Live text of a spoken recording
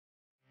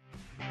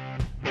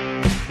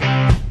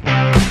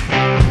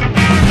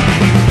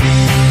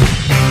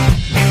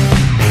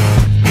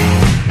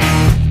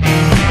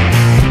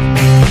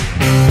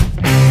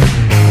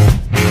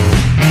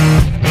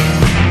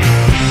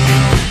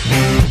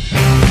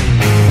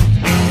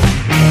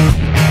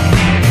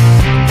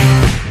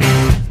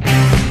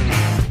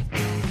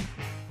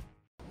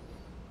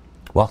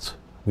What?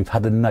 We've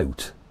had a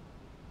note.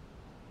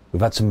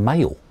 We've had some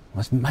mail.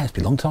 It's been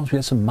a long time since we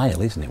had some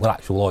mail, isn't it? Well,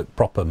 actual, like,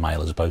 proper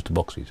mail as opposed to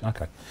boxes.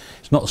 Okay.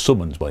 It's not a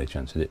summons by any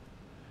chance, is it?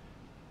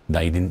 No,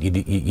 you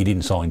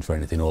didn't sign for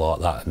anything or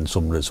like that, and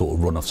someone had sort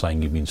of run off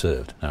saying you've been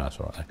served. No, that's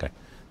all right. Okay.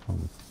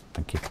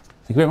 Thank you.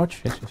 Thank you very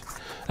much. Yes, yes.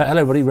 Hello,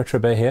 everybody. Retro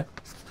Bear here.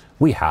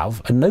 We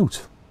have a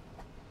note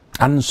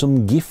and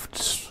some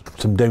gifts,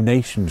 some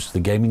donations to the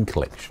gaming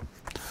collection.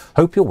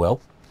 Hope you're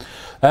well.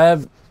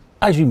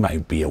 As you may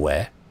be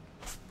aware,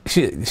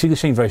 it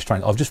seems very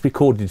strange. I've just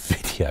recorded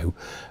video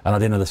and I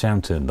didn't have the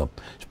sound turned on.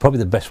 It's probably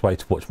the best way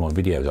to watch my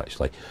videos,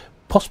 actually.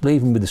 Possibly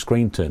even with the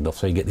screen turned off,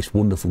 so you get this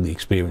wonderful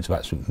experience of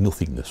absolute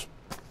nothingness.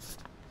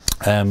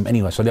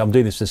 Anyway, so I'm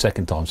doing this the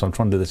second time, so I'm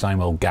trying to do the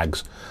same old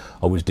gags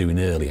I was doing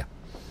earlier.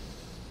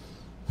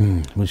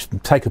 We'll just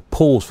take a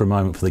pause for a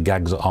moment for the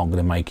gags that aren't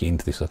going to make it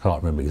into this. I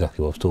can't remember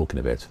exactly what I was talking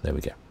about. There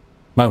we go.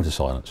 Moment of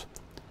silence.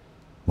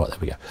 Right, there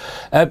we go.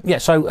 Yeah,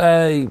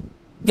 so...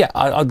 yeah,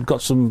 I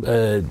got some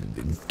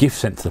gifts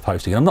sent to the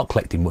post again. I'm not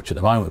collecting much at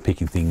the moment,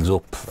 picking things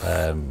up.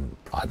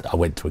 I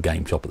went to a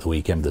game shop at the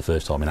weekend for the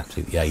first time in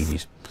absolutely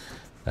ages.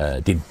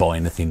 Didn't buy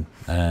anything.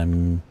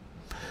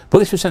 But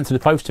this was sent to the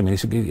post to me.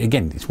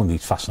 Again, it's one of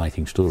these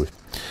fascinating stories.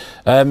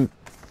 A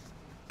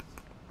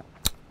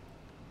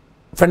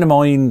friend of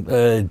mine,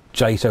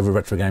 Jace over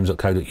at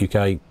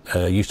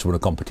retrogames.co.uk, used to run a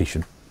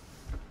competition.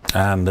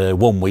 And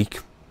 1 week,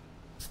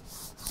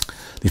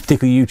 this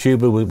particular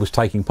YouTuber was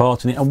taking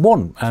part in it and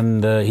won.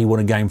 And he won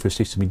a game for a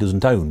system he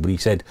doesn't own. But he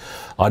said,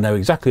 I know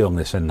exactly who I'm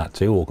going to send that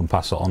to, or can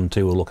pass it on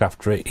to, or look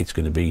after it. It's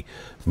going to be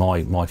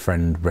my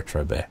friend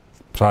Retro Bear.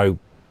 So,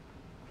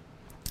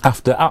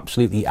 after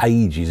absolutely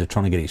ages of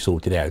trying to get it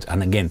sorted out,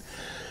 and again,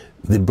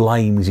 the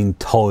blame is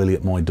entirely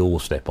at my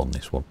doorstep on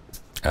this one.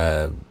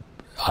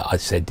 I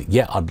said,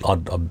 yeah, I'd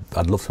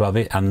love to have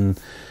it, and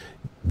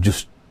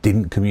just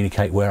didn't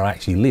communicate where I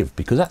actually live,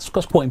 because that's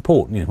quite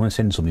important. You know, when I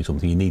send somebody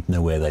something, you need to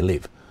know where they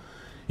live.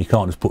 You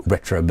can't just put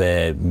Retro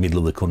Bear, middle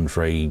of the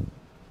country,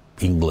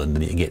 England,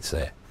 and it gets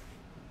there.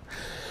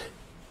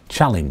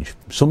 Challenge.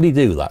 Somebody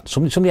do that.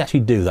 Somebody actually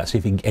do that. See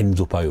if it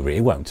ends up over it.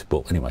 It won't,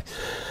 but anyway.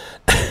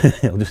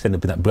 It'll just end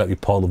up in that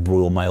great pile of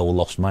Royal Mail or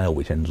Lost Mail,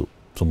 which ends up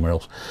somewhere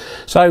else.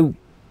 So,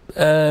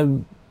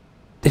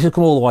 this has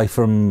come all the way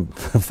from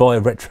via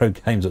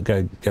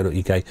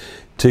retrogames.co.uk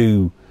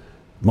to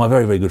my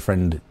very, very good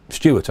friend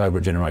Stuart over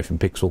at Generation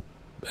Pixel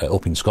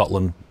up in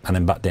Scotland, and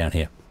then back down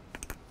here.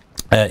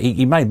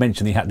 He made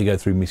mention he had to go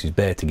through Mrs.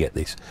 Bear to get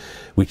this,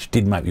 which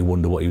did make me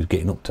wonder what he was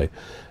getting up to.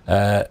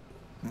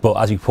 But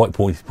as he quite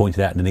pointed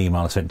out in an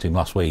email I sent to him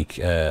last week,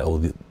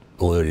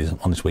 or earlier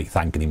on this week,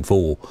 thanking him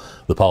for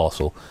the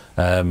parcel,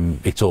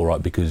 it's all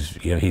right,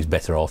 because you know his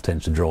better half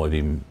tends to drive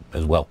him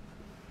as well.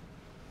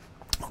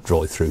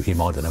 Drive through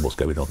him. I don't know what's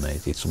going on there.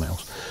 It's something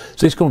else.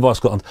 So it's coming via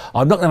Scotland.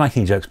 I'm not going to make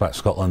any jokes about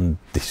Scotland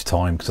this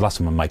time, because the last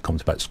time I made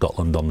comments about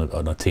Scotland on a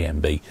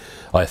TMB,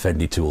 I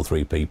offended 2 or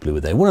 3 people who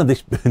were there. One of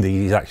these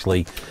is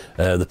actually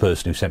the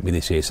person who sent me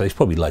this here, so he's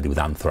probably loaded with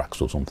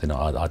anthrax or something.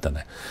 I don't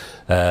know.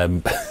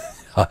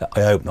 I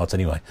hope not,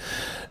 anyway.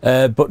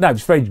 But no,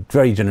 it's very,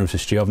 very generous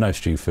of Stu. I've known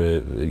Stu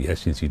for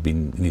since he's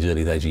been in his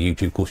early days of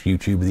YouTube. Of course,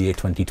 YouTube of the year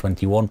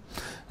 2021.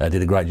 Did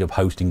a great job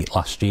hosting it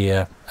last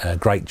year.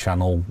 Great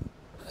channel.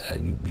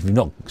 If you've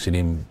not seen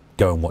him,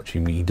 go and watch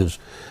him. He does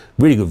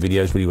really good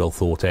videos, really well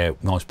thought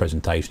out, nice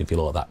presentation. If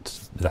you like that,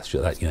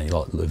 you know, you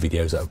like the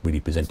videos that are really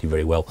presented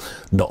very well,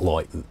 not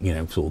like, you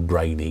know, sort of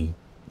grainy,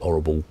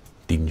 horrible,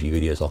 dingy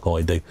videos like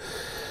I do.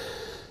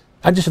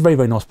 And just a very,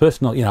 very nice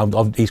person. You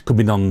know, he's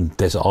been on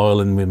Desert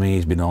Island with me.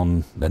 He's been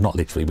on, not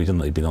literally, but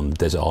he's been on the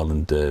Desert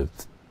Island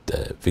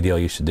video I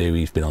used to do.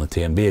 He's been on the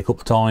TMB a couple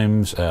of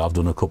times. I've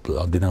done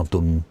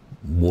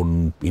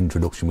one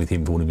introduction with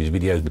him for one of his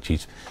videos, which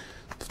is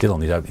still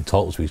on his opening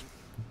titles for his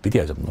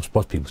videos. I'm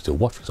surprised people still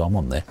watch, because I'm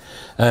on there.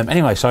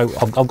 Anyway, so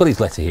I've got his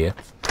letter here,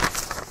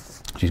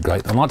 which is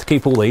great. I'd like to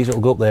keep all these.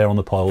 It'll go up there on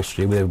the pile,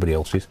 Stu, with everybody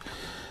else's.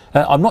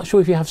 I'm not sure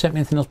if you have sent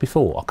me anything else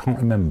before. I can't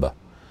remember.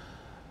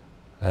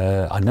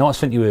 I know I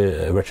sent you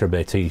a Retro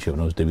Bear t-shirt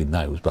when I was doing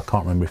those, but I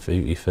can't remember if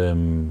you've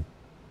sent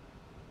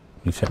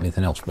me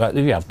anything else. But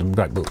if you have, them,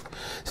 great book.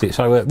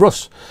 So,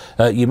 Russ,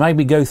 you made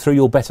me go through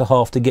your better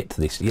half to get to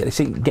this. Yeah,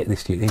 see, get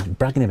this to you. He's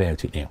bragging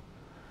about it now.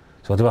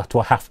 So do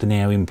I have to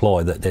now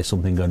imply that there's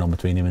something going on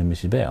between him and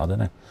Mrs. Bear? I don't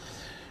know.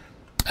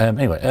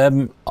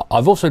 Anyway,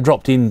 I've also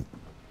dropped in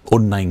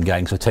unnamed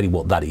game, so I'll tell you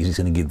what that is. He's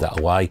going to give that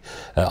away.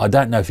 I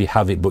don't know if you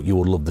have it, but you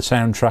will love the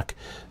soundtrack.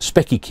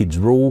 Specky Kids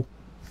Rule.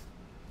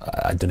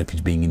 I don't know if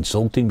he's being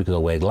insulting because I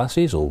wear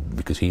glasses, or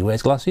because he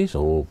wears glasses,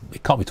 or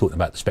it can't be talking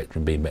about the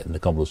Spectrum being better than the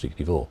Commodore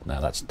 64.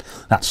 Now that's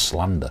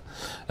slander.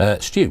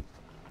 Stu.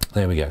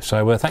 There we go.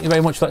 So thank you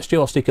very much for that, Stu.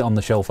 I'll stick it on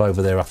the shelf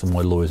over there after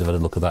my lawyers have had a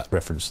look at that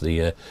reference,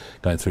 the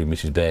going through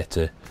Mrs. Bear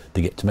to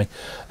get to me.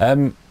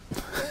 I'm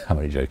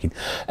only joking.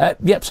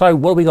 Yep. So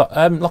what have we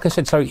got? Like I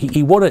said, so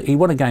he won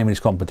a game in his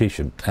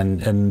competition,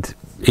 and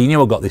he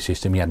knew I got this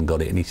system. He hadn't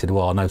got it, and he said,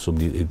 "Well, I know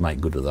somebody who'd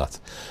make good of that."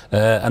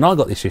 And I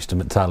got this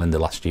system at the tail end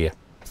of last year,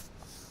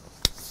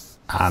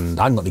 and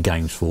I haven't got any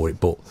games for it,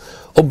 but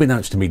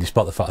unbeknownst to me,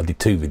 despite the fact I did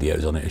 2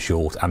 videos on it, a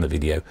short and a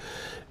video,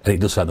 and it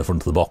does say on the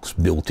front of the box,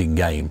 built-in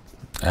game.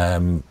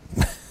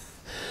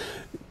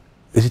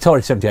 It's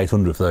Atari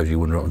 7800 for those of you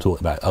wondering what I'm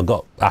talking about. I've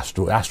got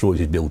Asteroids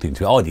is built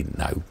into it. I didn't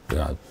know.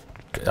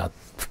 I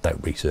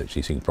don't research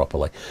these things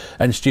properly.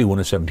 And Stu won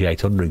a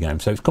 7800 game,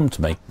 so it's come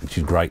to me, which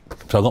is great.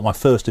 So I got my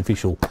first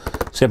official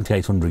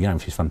 7800 game,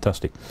 which is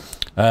fantastic.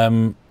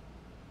 And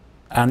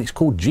it's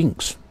called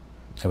Jinx.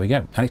 There we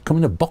go. And it's come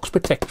in a box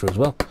protector as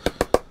well.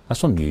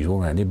 That's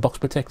unusual around here, box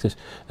protectors.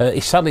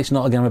 Sadly, it's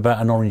not a game about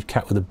an orange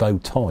cat with a bow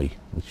tie,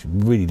 which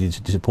really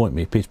did disappoint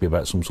me. It appears to be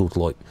about some sort of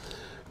like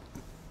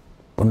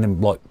one of them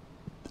like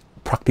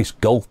practice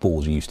golf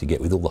balls you used to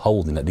get with all the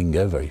holes in that didn't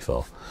go very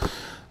far.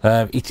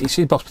 It's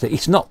a box protector.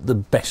 It's not the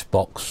best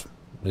box.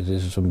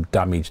 There's some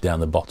damage down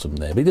the bottom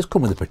there, but it does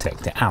come with a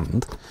protector.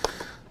 And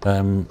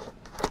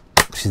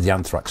this is the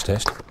anthrax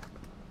test.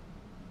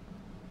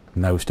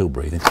 No, we're still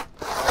breathing.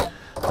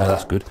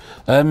 That's good.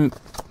 I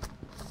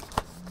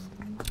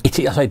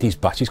say it is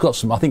batch. It's got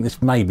some. I think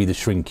this may be the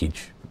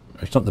shrinkage.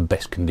 It's not the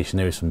best condition.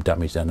 There is some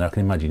damage down there. I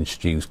can imagine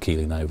Stu's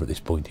keeling over at this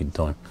point in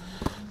time.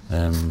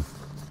 And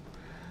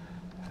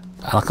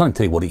I can't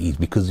tell you what it is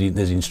because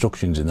there's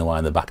instructions in the way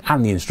in the back,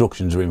 and the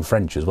instructions are in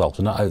French as well.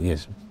 So not only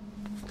is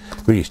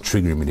really is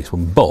triggering me this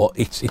one, but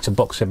it's a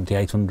box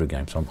 7800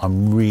 game. So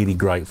I'm really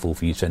grateful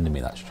for you sending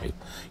me that, Stu.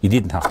 You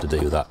didn't have to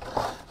do that.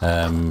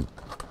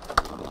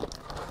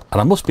 And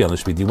I must be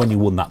honest with you, when you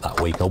won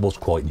that week, I was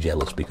quite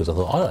jealous because I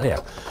thought,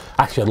 yeah,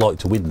 actually I'd like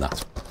to win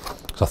that.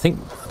 So I think,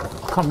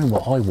 I can't remember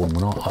what I won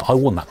when I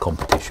won that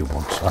competition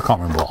once. I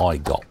can't remember what I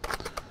got.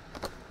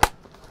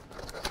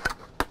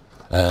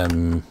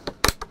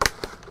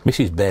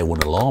 Mrs. Bear won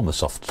a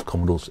Llamasoft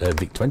Commodore's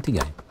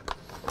VIC-20 game,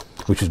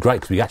 which was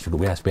great because we had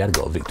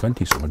got a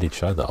VIC-20, so I did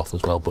show that off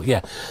as well. But yeah,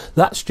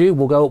 that's Stu.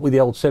 We'll go up with the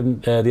old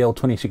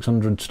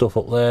 2600 stuff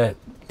up there.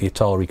 The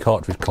Atari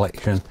cartridge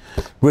collection.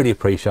 Really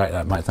appreciate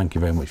that, mate. Thank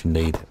you very much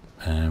indeed.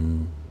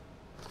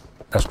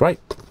 That's great.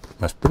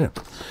 That's brilliant.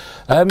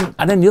 And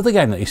then the other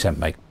game that he sent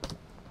me.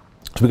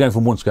 So we're going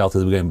from one scale to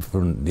the other, we're going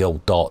from the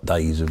old dark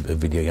days of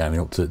video gaming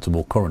up to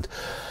more current.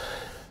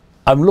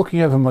 I'm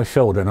looking over my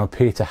shoulder and I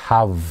appear to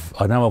have,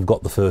 I know I've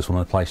got the first one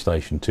on the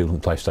PlayStation 2, on the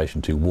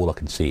PlayStation 2 wall. I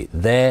can see it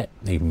there.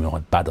 Even with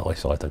my bad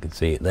eyesight, I can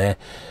see it there.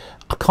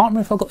 I can't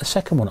remember if I got the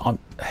second one.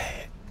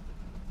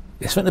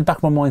 It's in the back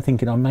of my mind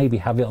thinking I maybe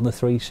have it on the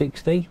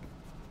 360.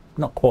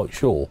 Not quite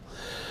sure.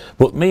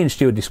 But me and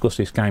Stuart discussed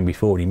this game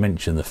before, and he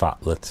mentioned the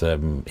fact that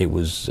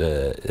there's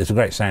a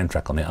great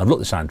soundtrack on it. I've looked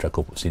the soundtrack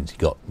up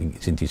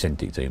since he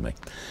sent it to me,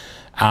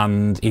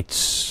 and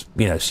it's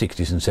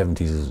 60s and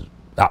 70s,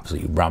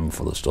 absolutely rammed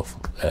full of stuff.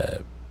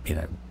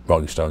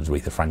 Rolling Stones,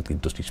 Aretha Franklin,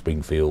 Dusty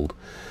Springfield,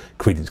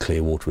 Creedence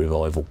Clearwater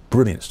Revival,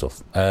 brilliant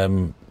stuff.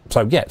 So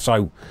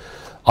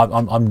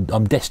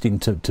I'm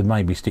destined to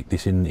maybe stick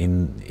this in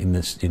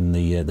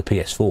the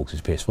PS4 because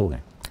it's a PS4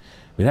 game.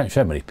 We don't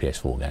show many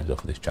PS4 games off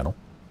of this channel.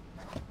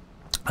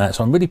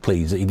 So I'm really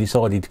pleased that he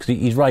decided, because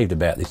he's raved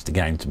about this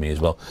game to me as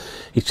well.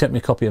 He sent me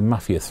a copy of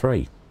Mafia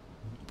 3,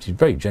 which is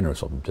very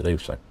generous of him to do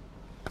so.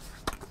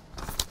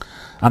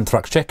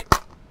 Anthrax check.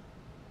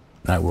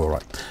 No, we're all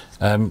right.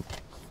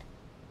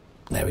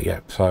 There we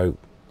go. So,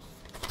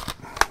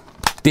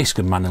 disc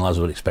and manual, as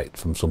I would expect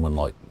from someone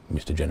like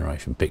Mr.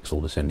 Generation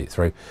Pixel to send it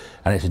through.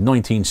 And it's a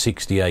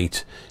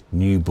 1968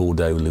 New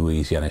Bordeaux,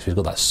 Louisiana. So it's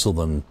got that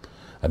southern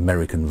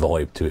American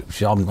vibe to it.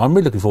 Which I'm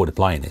really looking forward to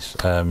playing this.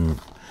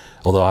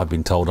 Although I've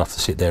been told I have to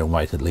sit there and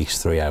wait at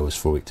least 3 hours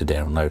for it to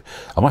download.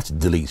 I might have to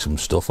delete some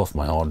stuff off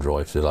my hard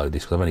drive to load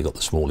this because I've only got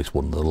the smallest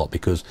one of the lot,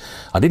 because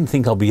I didn't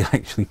think I'll be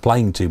actually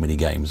playing too many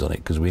games on it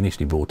because we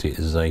initially bought it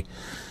as a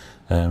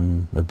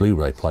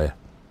Blu-ray player.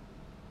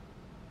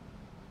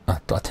 I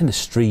tend to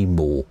stream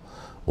more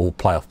or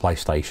play off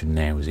PlayStation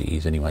now as it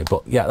is anyway.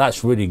 But yeah,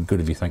 that's really good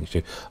of you, thanks to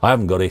you. I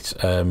haven't got it.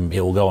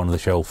 It will go on the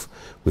shelf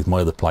with my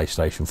other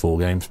PlayStation 4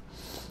 games.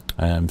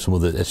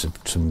 There's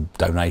some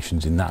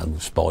donations in that.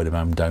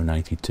 Spider-Man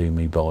donated to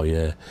me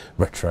by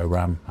Retro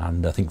Ram,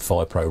 and I think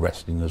Fire Pro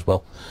Wrestling as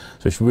well.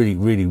 So it's really,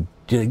 really,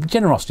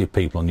 generosity of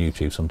people on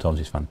YouTube sometimes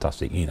is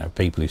fantastic.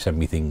 People who send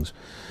me things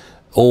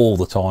all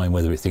the time,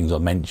 whether it's things I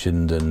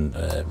mentioned and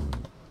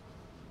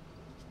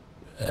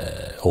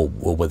or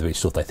whether it's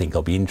stuff they think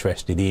I'll be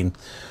interested in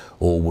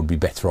or would be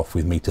better off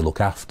with me to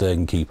look after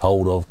and keep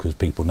hold of, because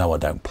people know I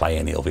don't play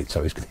any of it,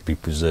 so it's going to be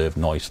preserved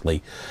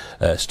nicely.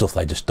 Stuff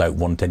they just don't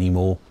want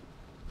anymore,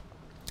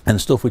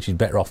 and stuff which is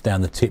better off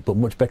down the tip but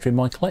much better in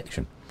my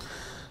collection.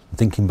 I'm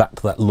thinking back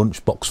to that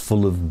lunchbox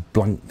full of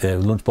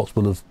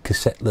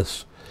cassette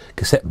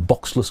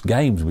boxless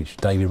games which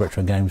David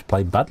Retro Games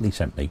Played Badly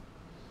sent me.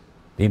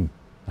 Him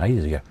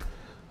ages ago.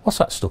 What's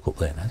that stuck up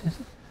there now?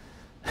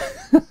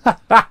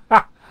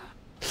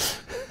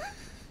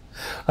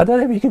 I don't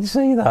know if you can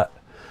see that.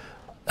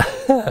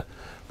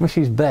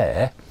 Mrs.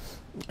 Bear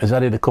has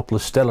added a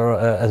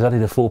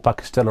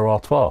 4-pack of Stella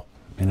Artois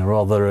in a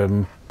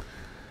rather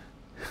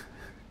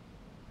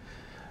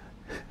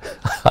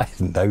I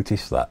didn't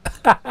notice that.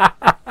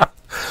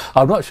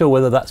 I'm not sure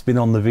whether that's been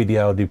on the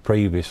video I did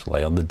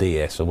previously on the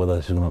DS or whether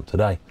it's gone up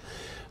today.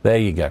 There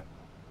you go.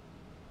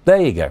 There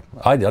you go.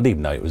 I didn't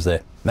even know it was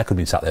there. That could have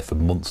been sat there for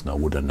months and I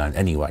would have known.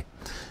 Anyway,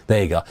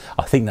 there you go.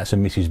 I think that's a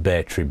Mrs.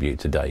 Bear tribute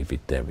to David.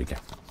 There we go.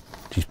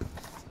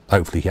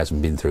 Hopefully he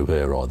hasn't been through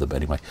her either, but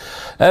anyway.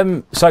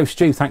 So,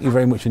 Stu, thank you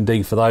very much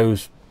indeed for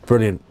those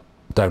brilliant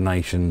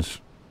donations.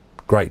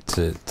 Great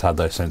to have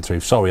those sent through.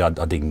 Sorry I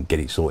didn't get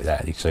it sorted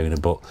out any sooner,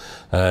 but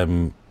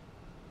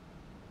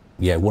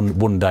yeah,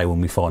 one day when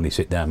we finally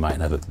sit down, mate,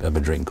 and have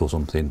a drink or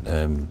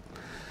something,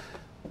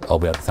 I'll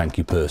be able to thank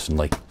you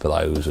personally for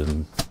those,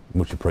 and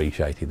much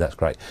appreciated. That's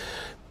great.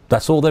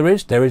 That's all there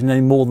is. There isn't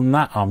any more than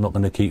that. I'm not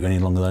going to keep you any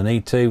longer than I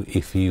need to.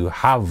 If you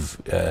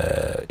have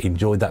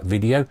enjoyed that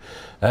video,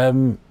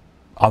 I'm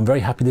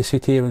very happy to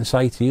sit here and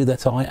say to you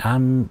that I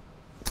am,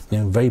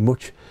 very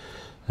much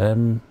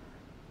an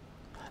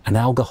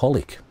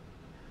alcoholic.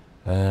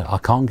 I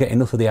can't get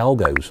enough of the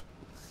algos.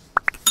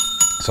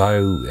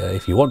 So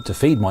if you want to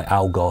feed my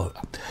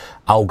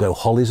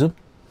alcoholism,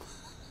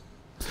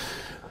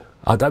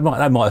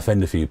 that might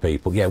offend a few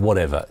people. Yeah,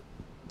 whatever.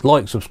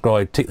 Like,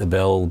 subscribe, tick the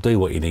bell, do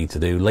what you need to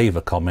do, leave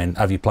a comment.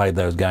 Have you played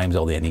those games?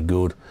 Are they any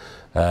good?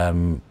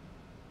 And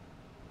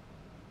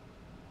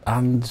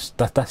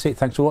that's it.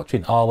 Thanks for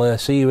watching. I'll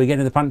see you again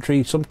in the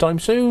pantry sometime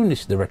soon.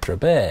 This is the Retro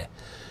Bear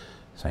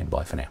saying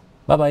bye for now.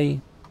 Bye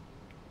bye.